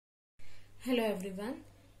Hello everyone.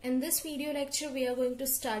 In this video lecture we are going to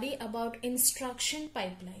study about instruction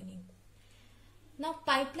pipelining. Now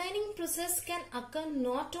pipelining process can occur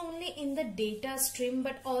not only in the data stream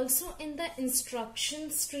but also in the instruction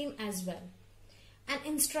stream as well. An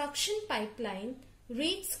instruction pipeline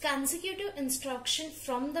reads consecutive instruction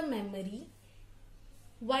from the memory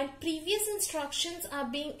while previous instructions are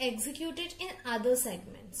being executed in other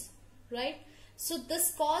segments, right? So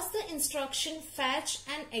this causes the instruction fetch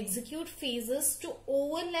and execute phases to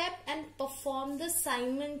overlap and perform the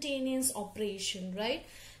simultaneous operation, right?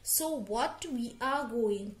 So what we are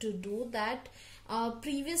going to do that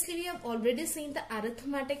previously we have already seen the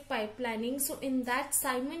arithmetic pipelining. So in that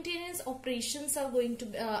simultaneous operations are going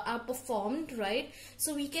to are performed, right?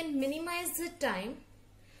 So we can minimize the time.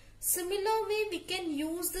 Similar way we can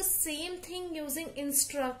use the same thing using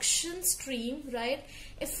instruction stream, right?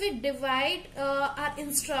 If we divide our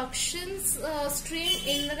instructions stream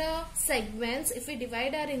in the segments, if we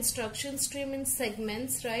divide our instruction stream in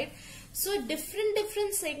segments, right? So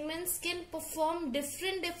different segments can perform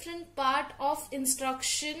different part of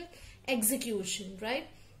instruction execution, right?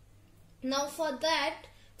 Now for that,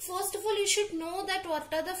 first of all you should know that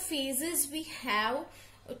what are the phases we have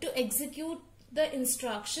to execute the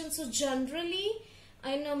instruction. So generally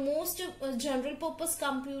in a most general purpose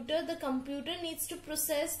computer, the computer needs to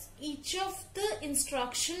process each of the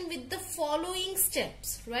instruction with the following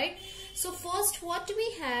steps, right? So first what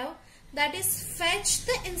we have, that is fetch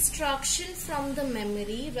the instruction from the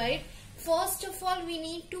memory, right? First of all we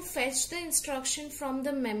need to fetch the instruction from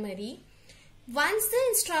the memory. Once the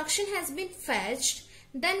instruction has been fetched,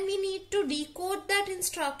 then we need to decode that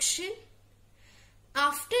instruction.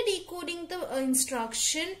 After decoding the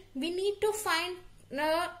instruction, we need to find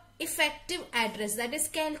the effective address, that is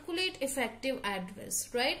calculate effective address,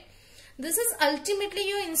 right? This is ultimately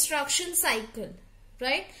your instruction cycle,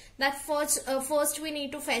 right? That first we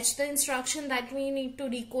need to fetch the instruction, that we need to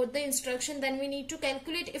decode the instruction, then we need to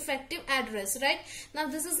calculate effective address, right? Now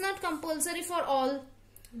this is not compulsory for all,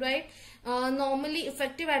 right? Normally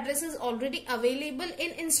effective address is already available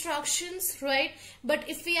in instructions, right? But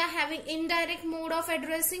if we are having indirect mode of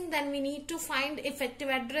addressing, then we need to find effective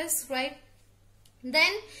address, right?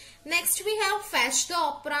 Then next we have fetch the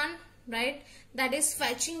operand, right? That is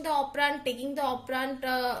fetching the operand, taking the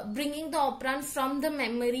operand, bringing the operand from the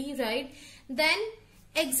memory, right? Then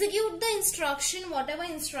execute the instruction, whatever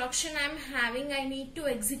instruction I am having, I need to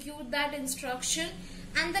execute that instruction.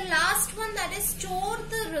 And the last one, that is store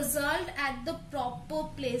the result at the proper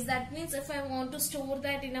place. That means if I want to store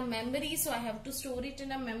that in a memory, so I have to store it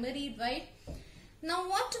in a memory, right? Now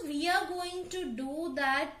what we are going to do,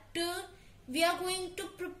 that we are going to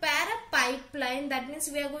prepare a pipeline. That means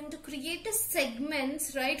we are going to create a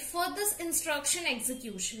segments, right, for this instruction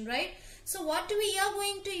execution, right? So what we are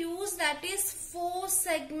going to use, that is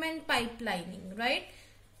 4-segment pipelining, right?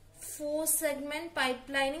 4-segment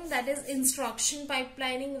pipelining, that is instruction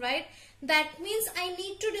pipelining, right? That means I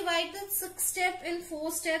need to divide the 6 step in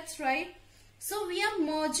 4 steps, right? So we are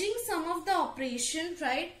merging some of the operation,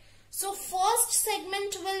 right? So first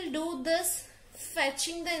segment will do this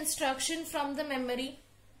fetching the instruction from the memory,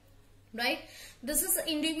 right? This is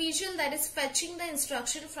individual, that is fetching the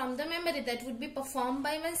instruction from the memory, that would be performed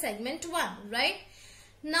by my segment 1, right?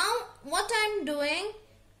 Now what I am doing,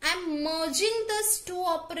 I am merging this 2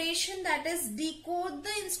 operation, that is decode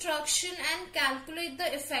the instruction and calculate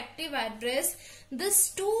the effective address. These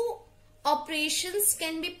 2 operations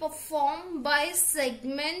can be performed by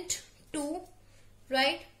segment 2,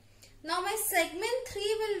 right? Now my segment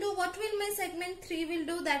 3 will do, what will my segment 3 will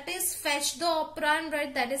do, that is fetch the operand,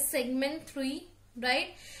 right? That is segment 3,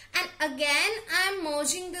 right? And again I am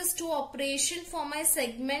merging this 2 operation for my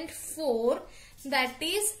segment 4, that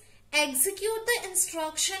is execute the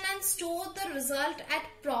instruction and store the result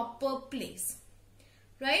at proper place,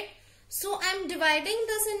 right? So I am dividing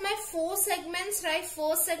this in my 4 segments, right?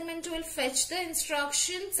 First segment will fetch the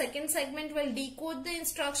instruction, second segment will decode the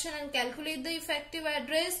instruction and calculate the effective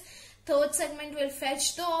address, third segment will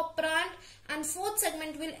fetch the operand, and fourth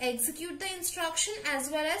segment will execute the instruction as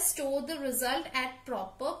well as store the result at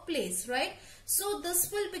proper place, right? So this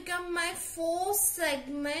will become my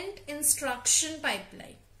 4-segment instruction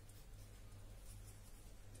pipeline,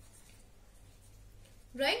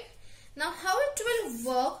 right? Now how it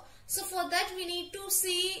will work, so for that we need to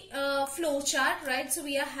see flow chart, right? So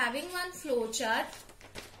we are having one flow chart.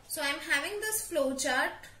 So I am having this flow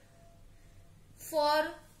chart for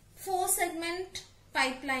 4-segment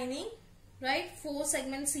pipelining, right?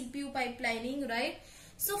 4-segment CPU pipelining, right?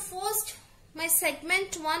 So first my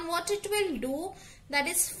segment 1, what it will do, that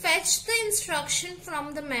is fetch the instruction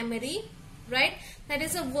from the memory, right? That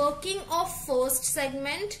is a working of first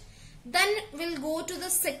segment. Then we'll go to the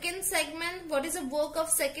second segment. What is the work of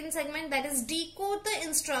second segment? That is decode the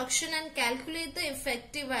instruction and calculate the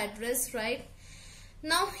effective address, right?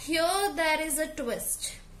 Now here there is a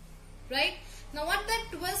twist, right? Now what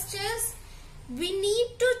that twist is, we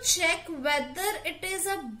need to check whether it is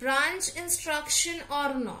a branch instruction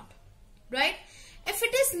or not, right? If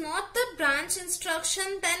it is not the branch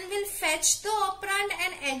instruction, then we'll fetch the operand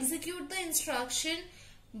and execute the instruction.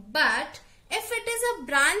 But if it is a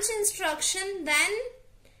branch instruction, then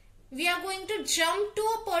we are going to jump to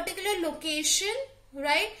a particular location,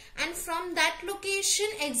 right? And from that location,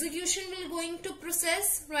 execution will going to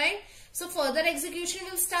process, right? So further execution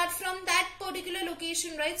will start from that particular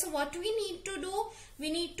location, right? So what we need to do,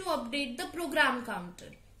 we need to update the program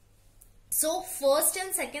counter. So first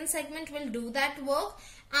and second segment will do that work.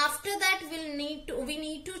 After that we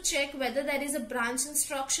need to check whether there is a branch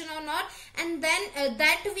instruction or not, and then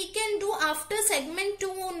that we can do after segment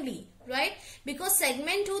 2 only, right? Because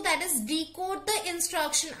segment 2, that is decode the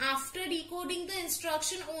instruction. After decoding the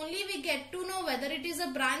instruction only we get to know whether it is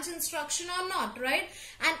a branch instruction or not, right?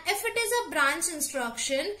 And if it is a branch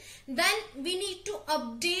instruction, then we need to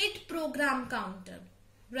update program counter,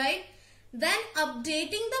 right? Then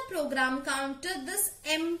updating the program counter, this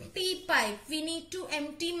empty pipe, we need to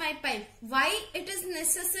empty my pipe. Why it is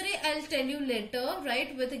necessary, I'll tell you later,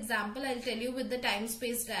 right? With example, I'll tell you with the time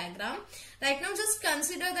space diagram. Right now just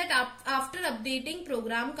consider that after updating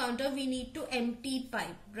program counter, we need to empty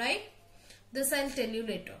pipe, right? This I'll tell you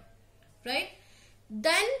later, right?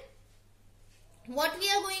 Then what we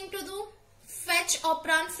are going to do? Fetch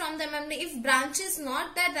operand from the memory. If branch is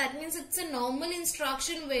not there, that means it's a normal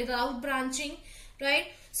instruction without branching, right?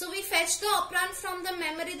 So we fetch the operand from the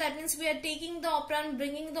memory. That means we are taking the operand,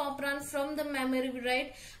 bringing the operand from the memory,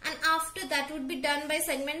 right? And after that would be done by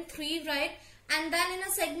segment 3, right? And then in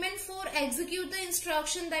a segment 4, execute the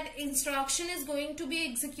instruction. That instruction is going to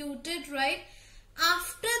be executed, right?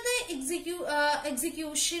 After the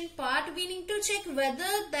execution part, we need to check whether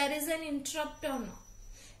there is an interrupt or not.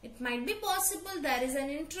 It might be possible there is an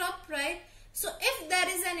interrupt, right? So if there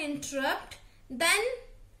is an interrupt, then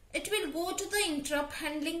it will go to the interrupt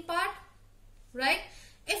handling part, right?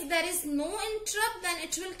 If there is no interrupt, then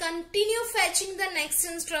it will continue fetching the next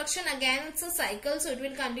instruction. Again, it's a cycle, so it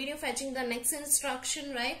will continue fetching the next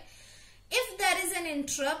instruction, right? If there is an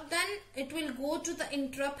interrupt, then it will go to the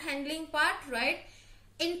interrupt handling part, right?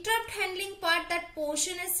 Interrupt handling part, that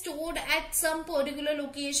portion is stored at some particular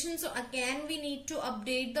location. So again we need to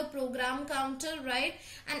update the program counter, right?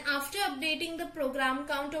 And after updating the program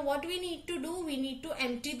counter, what we need to do? We need to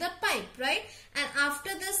empty the pipe, right? And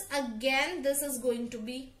after this, again this is going to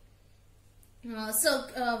be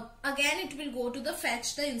again it will go to the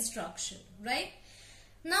fetch the instruction, right?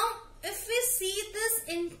 Now if we see this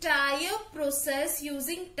entire process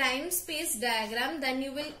using time space diagram, then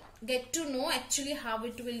you will get to know actually how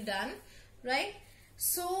it will done, right?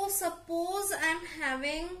 So suppose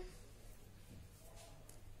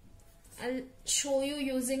I'll show you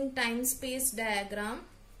using time space diagram.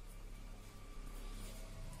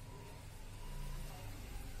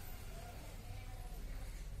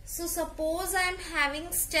 So suppose I'm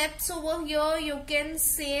having steps over here. You can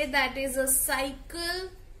say that is a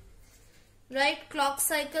cycle, right? Clock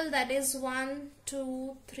cycle, that is 1,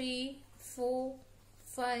 2, 3, 4,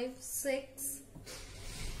 5, 6,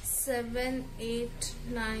 7, 8,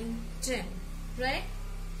 9, 10, right?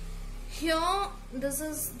 Here this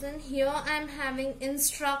is, then here I am having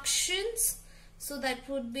instructions, so that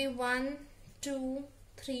would be 1, 2,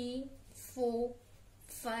 3, 4,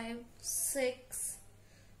 5, 6,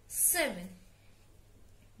 7,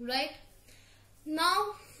 right?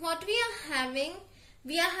 Now what we are having,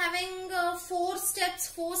 4 steps,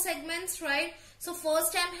 4 segments, right? So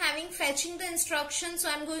first I am having fetching the instruction, so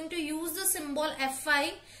I am going to use the symbol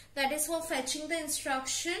F5, that is for fetching the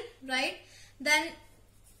instruction, right? Then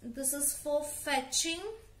this is for fetching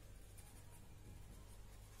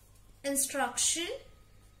instruction,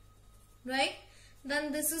 right?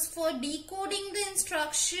 Then this is for decoding the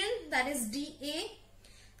instruction, that is DA.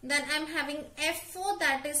 Then I am having F4,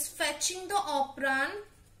 that is fetching the operand.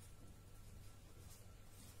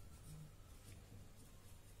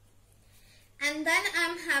 And then I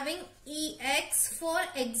am having EX for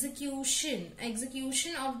execution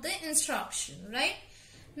of the instruction, right?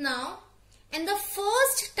 Now, in the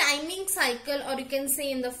first timing cycle, or you can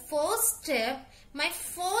say in the first step, my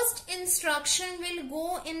first instruction will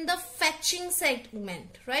go in the fetching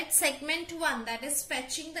segment, right? Segment 1, that is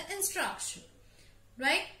fetching the instruction,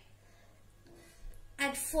 right?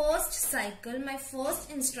 at first cycle, my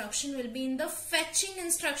first instruction will be in the fetching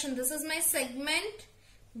instruction. This is my segment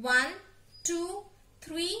 1, 2,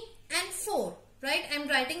 3 and 4, right? I'm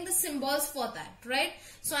writing the symbols for that, right?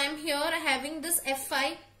 So I'm here having this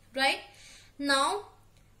F5, right? Now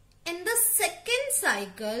in the second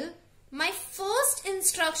cycle, my first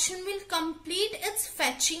instruction will complete its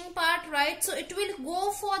fetching part, right? So it will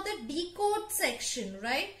go for the decode section,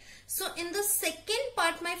 right? So in the second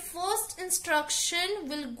part, my first instruction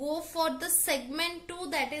will go for the segment 2,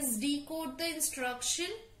 that is decode the instruction,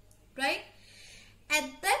 right?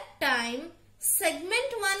 At that time, segment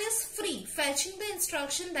 1 is free, fetching the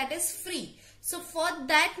instruction, that is free. So for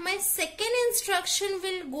that, my second instruction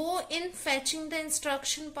will go in fetching the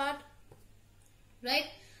instruction part, right?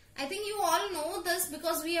 I think you all know this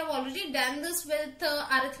because we have already done this with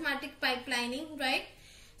arithmetic pipelining, right?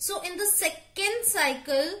 So in the second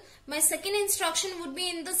cycle, my second instruction would be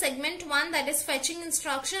in the segment 1, that is fetching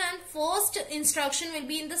instruction, and first instruction will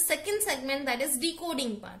be in the second segment, that is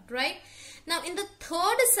decoding part, right? Now in the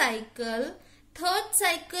third cycle,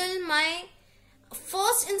 my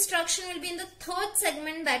first instruction will be in the third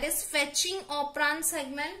segment, that is fetching operand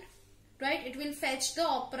segment, right? It will fetch the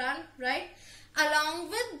operand, right? Along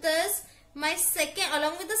with this,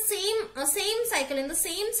 along with the same cycle, in the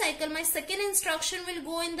same cycle, my second instruction will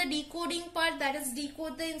go in the decoding part, that is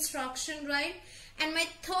decode the instruction, right? And my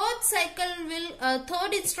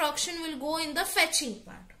third instruction will go in the fetching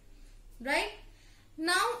part, right?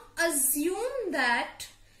 Now assume that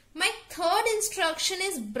my third instruction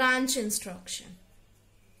is branch instruction.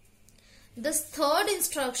 This third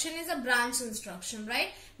instruction is a branch instruction,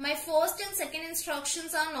 right? My first and second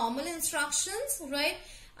instructions are normal instructions, right?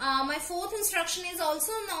 My fourth instruction is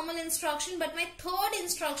also a normal instruction, but my third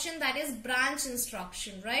instruction, that is branch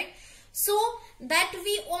instruction, right? So that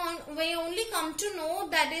we only come to know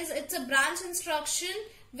that is it's a branch instruction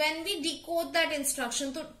when we decode that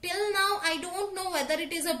instruction. So till now I don't know whether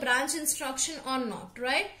it is a branch instruction or not,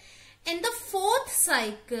 right? In the fourth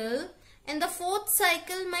cycle,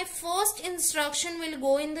 my first instruction will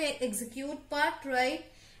go in the execute part, right?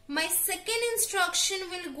 My second instruction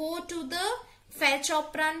will go to the fetch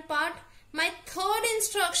operand part. My third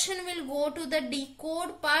instruction will go to the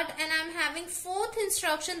decode part, and I'm having fourth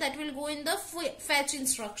instruction that will go in the fetch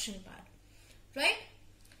instruction part, right?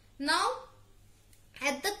 Now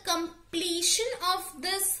at the completion of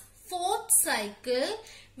this fourth cycle,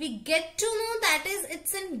 we get to know that is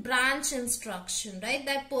it's in branch instruction, right?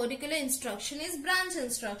 That particular instruction is branch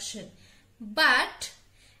instruction. But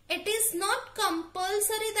it is not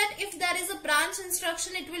compulsory that if there is a branch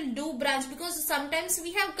instruction, it will do branch, because sometimes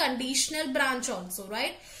we have conditional branch also,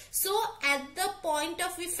 right? So at the point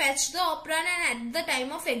of we fetch the operand and at the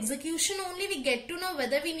time of execution only we get to know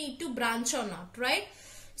whether we need to branch or not, right?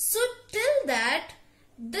 So till that,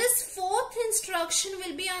 this fourth instruction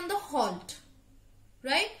will be on the halt,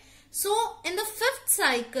 right? So in the fifth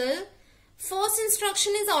cycle, first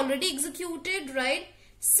instruction is already executed, right?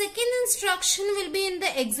 Second instruction will be in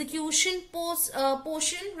the execution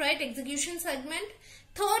portion, right? Execution segment.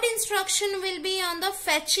 Third instruction will be on the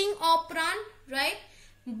fetching operand, right?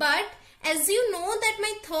 But as you know that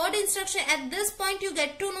my third instruction, at this point you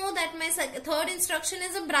get to know that my third instruction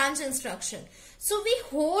is a branch instruction. So we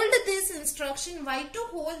hold this instruction. Why to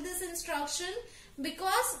hold this instruction?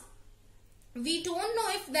 Because we don't know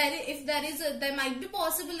if there might be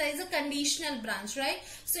possible there is a conditional branch, right?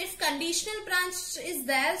 So if conditional branch is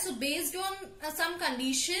there, so based on some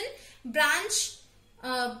condition branch,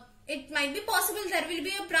 it might be possible there will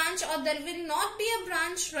be a branch or there will not be a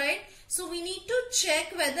branch, right? So we need to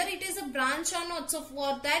check whether it is a branch or not. So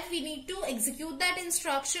for that we need to execute that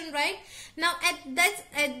instruction, right? Now at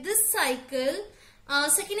this cycle,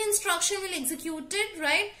 second instruction will execute it,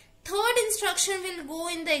 right? Third instruction will go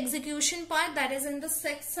in the execution part, that is in the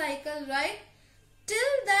sixth cycle, right?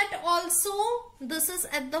 Till that also this is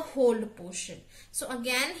at the hold portion. So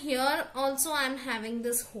again here also I am having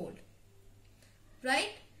this hold,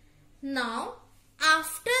 right? Now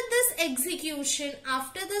after this execution,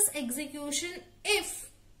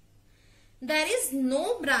 if there is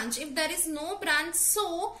no branch,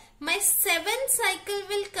 so my seventh cycle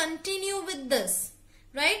will continue with this,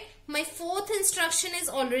 right? My fourth instruction is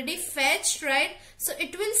already fetched, right? So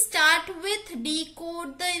it will start with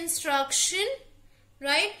decode the instruction,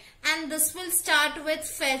 right? And this will start with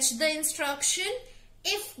fetch the instruction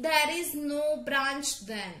if there is no branch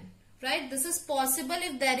then. right? This is possible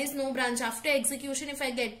if there is no branch. After execution, if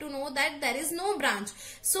I get to know that there is no branch,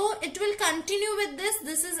 so it will continue with this.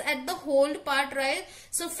 This is at the hold part, right?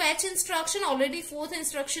 So fetch instruction, already fourth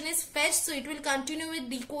instruction is fetch, so it will continue with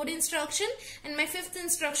decode instruction, and my fifth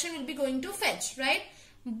instruction will be going to fetch, right?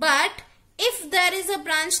 But if there is a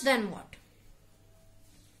branch, then what?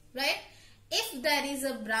 Right? If there is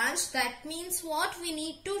a branch, that means what? We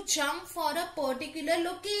need to jump for a particular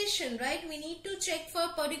location, right? We need to check for a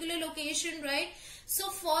particular location, right? So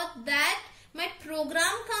for that, my program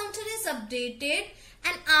counter is updated,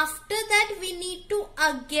 and after that we need to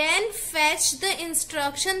again fetch the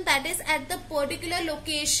instruction that is at the particular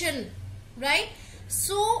location, right?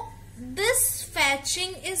 So this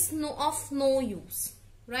fetching is of no use,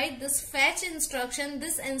 right? This fetch instruction,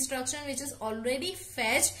 this instruction which is already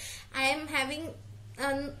fetched, I am having,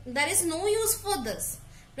 there is no use for this,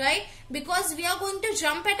 right? Because we are going to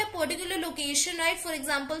jump at a particular location, right? For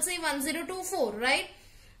example, say 1024, right?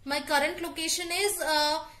 My current location is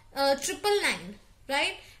 999,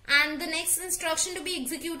 right? And the next instruction to be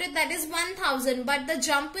executed, that is 1000, but the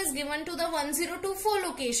jump is given to the 1024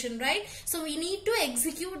 location, right? So we need to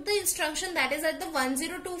execute the instruction that is at the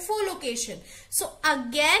 1024 location. So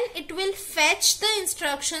again it will fetch the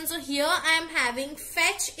instruction. So here I am having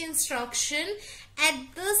fetch instruction at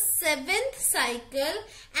the 7th cycle,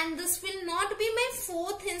 and this will not be my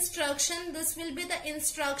fourth instruction. This will be the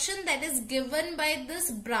instruction that is given by this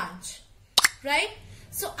branch, right?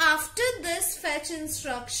 So after this fetch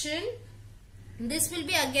instruction, this will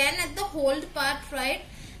be again at the hold part, right?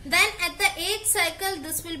 Then at the 8th cycle,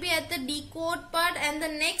 this will be at the decode part, and the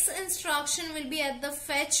next instruction will be at the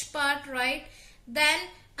fetch part, right? Then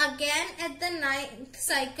again at the 9th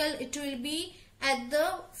cycle, it will be at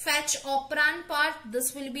the fetch operand part.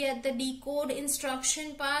 This will be at the decode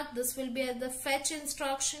instruction part. This will be at the fetch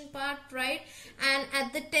instruction part, right? And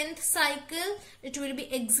at the 10th cycle, it will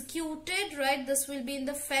be executed, right? This will be in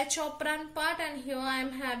the fetch operand part, and here I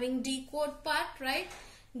am having decode part, right?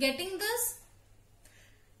 Getting this?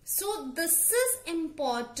 So this is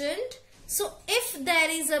important. So if there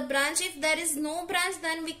is a branch, if there is no branch,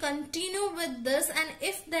 then we continue with this, and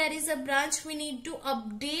if there is a branch, we need to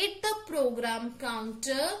update the program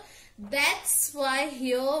counter. That's why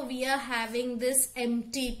here we are having this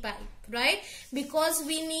empty pipe, right? Because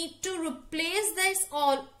we need to replace this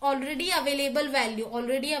already available value,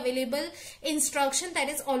 already available instruction that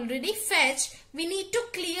is already fetched. We need to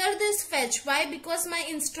clear this fetch. Why? Because my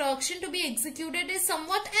instruction to be executed is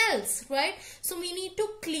somewhat else, right? So we need to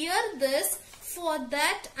clear this. For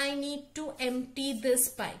that, I need to empty this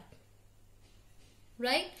pipe,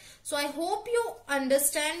 right? So I hope you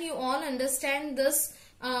understand, you all understand this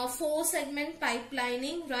 4-segment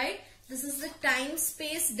pipelining, right? This is the time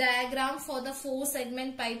space diagram for the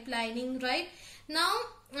 4-segment pipelining, right? Now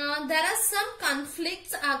there are some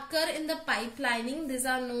conflicts occur in the pipelining. These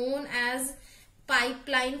are known as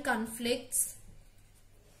pipeline conflicts,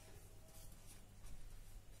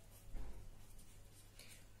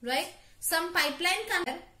 right? Some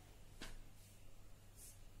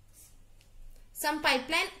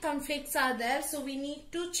pipeline conflicts are there, so we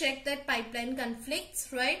need to check that pipeline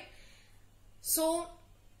conflicts, right? So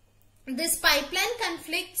this pipeline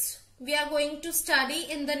conflicts we are going to study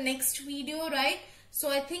in the next video, right? So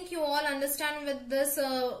I think you all understand with this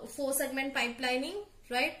 4-segment pipelining,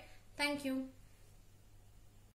 right? Thank you.